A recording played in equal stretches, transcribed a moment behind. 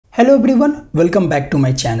Hello everyone, welcome back to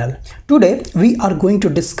my channel. Today we are going to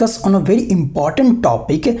discuss on a very important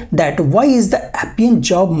topic, that why is the Appian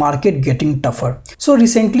job market getting tougher. So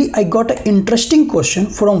recently I got an interesting question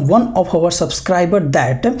from one of our subscribers,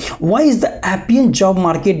 that why is the Appian job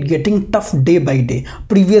market getting tough day by day.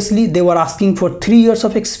 Previously they were asking for 3 years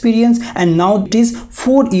of experience and now it is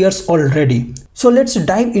 4 years already. So let's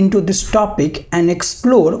dive into this topic and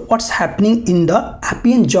explore what's happening in the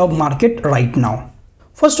Appian job market right now.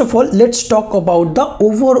 First of all, let's talk about the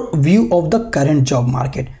overview of the current job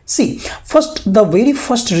market. See, the very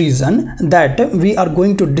first reason that we are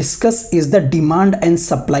going to discuss is the demand and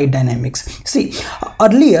supply dynamics. See,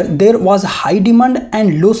 earlier there was high demand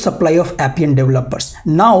and low supply of Appian developers.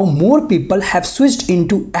 Now more people have switched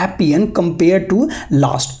into Appian compared to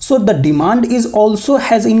last. So the demand is also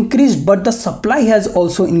has increased, but the supply has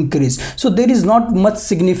also increased. So there is not much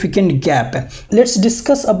significant gap. Let's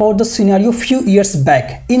discuss about the scenario few years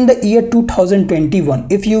back. In the year 2021,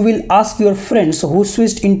 if you will ask your friends who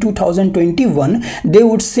switched in 2021, they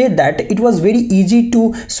would say that it was very easy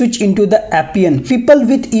to switch into the Appian. People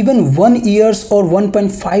with even 1 year or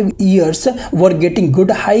 1.5 years were getting good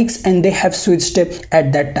hikes and they have switched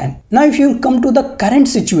at that time. Now if you come to the current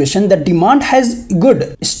situation, the demand has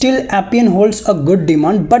good. Still Appian holds a good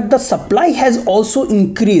demand, but the supply has also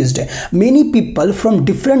increased. Many people from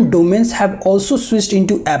different domains have also switched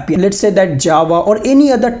into Appian. Let's say that Java or any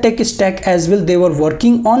other tech stack as well they were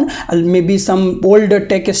working on, maybe some older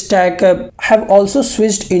tech stack have also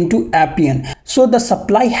switched into Appian. So the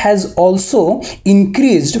supply has also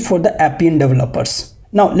increased for the Appian developers.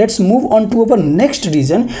 Now let's move on to our next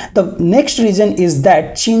reason. The next reason is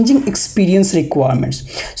that changing experience requirements.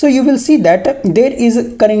 So you will see that there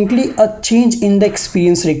is currently a change in the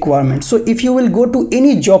experience requirement. So if you will go to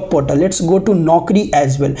any job portal, let's go to Naukri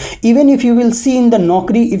as well. Even if you will see in the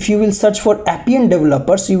Naukri, if you will search for Appian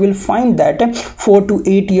developers, you will find that 4 to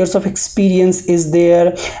 8 years of experience is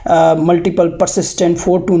there, multiple persistent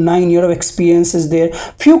 4 to 9 years of experience is there.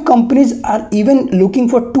 Few companies are even looking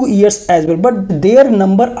for 2 years as well, but their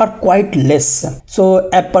number are quite less. So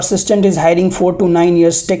App Persistent is hiring 4 to 9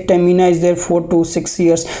 years, Tech Tamina is there 4 to 6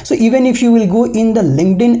 years. So even if you will go in the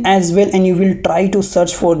LinkedIn as well and you will try to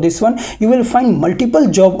search for this one, you will find multiple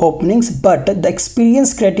job openings, but the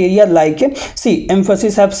experience criteria, like see,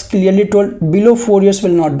 Emphasis has clearly told below 4 years will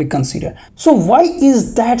not be considered. So why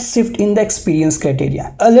is that shift in the experience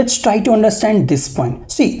criteria? Let's try to understand this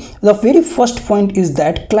point. See, the very first point is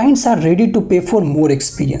that clients are ready to pay for more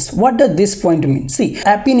experience. What does this point mean? See,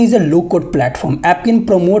 Appian is a low-code platform. Appian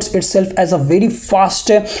promotes itself as a very fast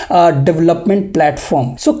development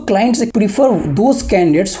platform. So clients prefer those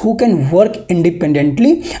candidates who can work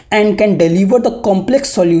independently and can deliver the complex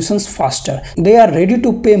solutions faster. They are ready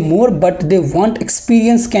to pay more, but they want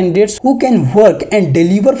experienced candidates who can work and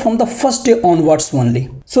deliver from the first day onwards only.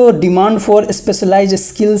 So demand for specialized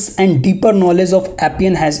skills and deeper knowledge of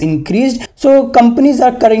Appian has increased. So companies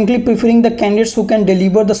are currently preferring the candidates who can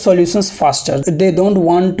deliver the solutions faster. They don't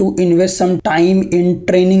want to invest some time in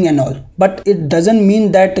training and all. But it doesn't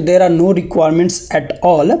mean that there are no requirements at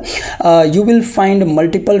all. You will find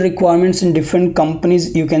multiple requirements in different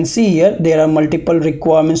companies. You can see here there are multiple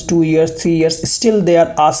requirements, 2 years, 3 years. Still they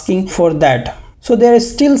are asking for that. So there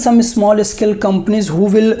is still some small scale companies who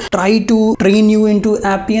will try to train you into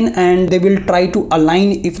Appian and they will try to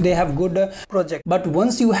align if they have good project. But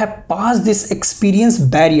once you have passed this experience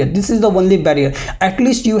barrier, this is the only barrier. At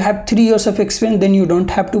least you have 3 years of experience, then you don't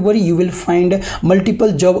have to worry. You will find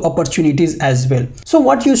multiple job opportunities as well. So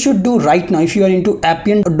what you should do right now, if you are into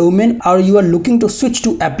Appian domain or you are looking to switch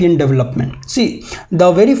to Appian development. See,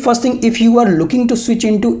 the very first thing, if you are looking to switch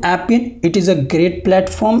into Appian, it is a great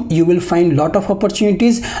platform. You will find lot of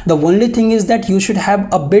opportunities. The only thing is that you should have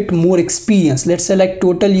a bit more experience. Let's say like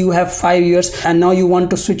total you have 5 years and now you want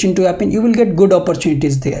to switch into Appian, you will get good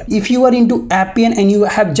opportunities there. If you are into Appian and you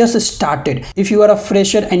have just started, if you are a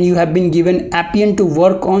fresher and you have been given Appian to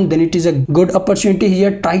work on, then it is a good opportunity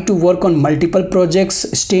here. Try to work on multiple projects,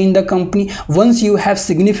 stay in the company. Once you have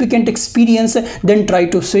significant experience, then try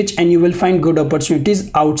to switch and you will find good opportunities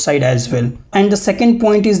outside as well. And the second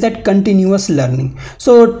point is that continuous learning.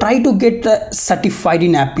 So try to get certified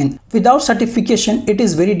in Appian. Without certification, it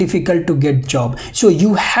is very difficult to get job. So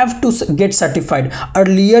you have to get certified.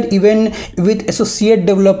 Earlier, even with associate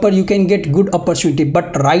developer, you can get good opportunity.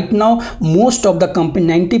 But right now, most of the company,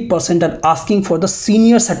 90% are asking for the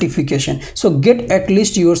senior certification. So get at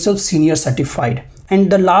least yourself senior certified. And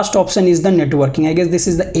the last option is the networking. I guess this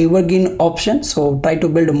is the evergreen option. So try to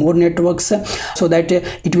build more networks so that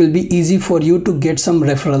it will be easy for you to get some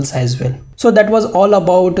referrals as well. So that was all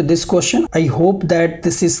about this question. I hope that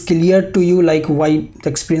this is clear to you, like why the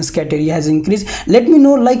experience criteria has increased. Let me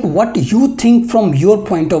know like what you think from your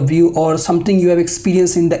point of view, or something you have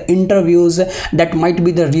experienced in the interviews that might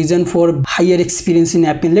be the reason for higher experience in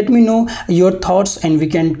Appian. Let me know your thoughts and we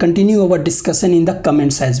can continue our discussion in the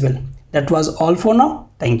comments as well. That was all for now.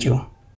 Thank you.